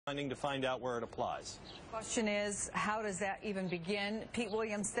to find out where it applies. Question is, how does that even begin? Pete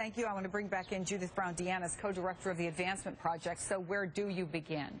Williams, thank you. I want to bring back in Judith Browne Dianis, co-director of the Advancement Project. So where do you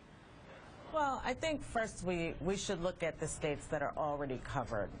begin? Well, I think first we should look at the states that are already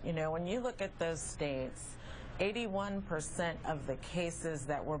covered. You know, when you look at those states, 81% of the cases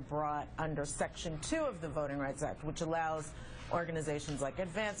that were brought under Section 2 of the Voting Rights Act, which allows organizations like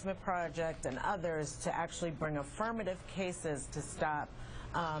Advancement Project and others to actually bring affirmative cases to stop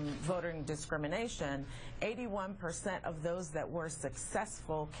voting discrimination, 81% of those that were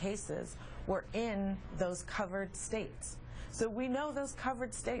successful cases were in those covered states. So we know those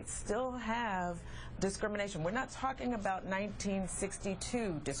covered states still have discrimination. We're not talking about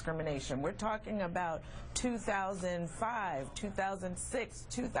 1962 discrimination. We're talking about 2005, 2006,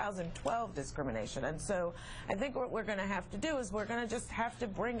 2012 discrimination. And so I think what we're going to have to do is we're going to just have to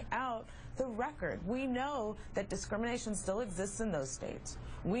bring out the record. We know that discrimination still exists in those states.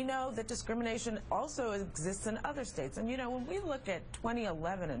 We know that discrimination also exists in other states. And, you know, when we look at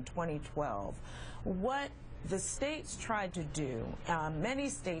 2011 and 2012, what the states tried to do, many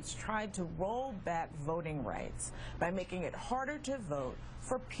states tried to roll back voting rights by making it harder to vote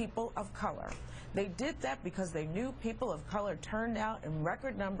for people of color. They did that because they knew people of color turned out in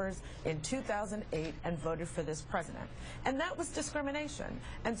record numbers in 2008 and voted for this president. And that was discrimination.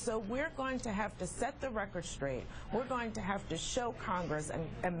 And so we're going to have to set the record straight. We're going to have to show Congress,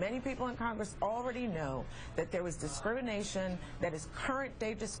 and many people in Congress already know that there was discrimination that is current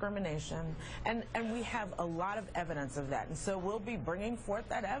day discrimination, and we have a lot of evidence of that. And so we'll be bringing forth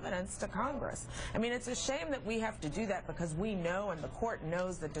that evidence to Congress. I mean, it's a shame that we have to do that because we know, and the court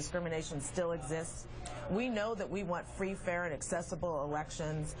knows, that discrimination still exists. We know that we want free, fair, and accessible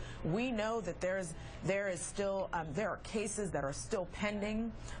elections. We know that there are cases that are still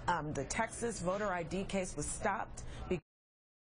pending. The Texas voter ID case was stopped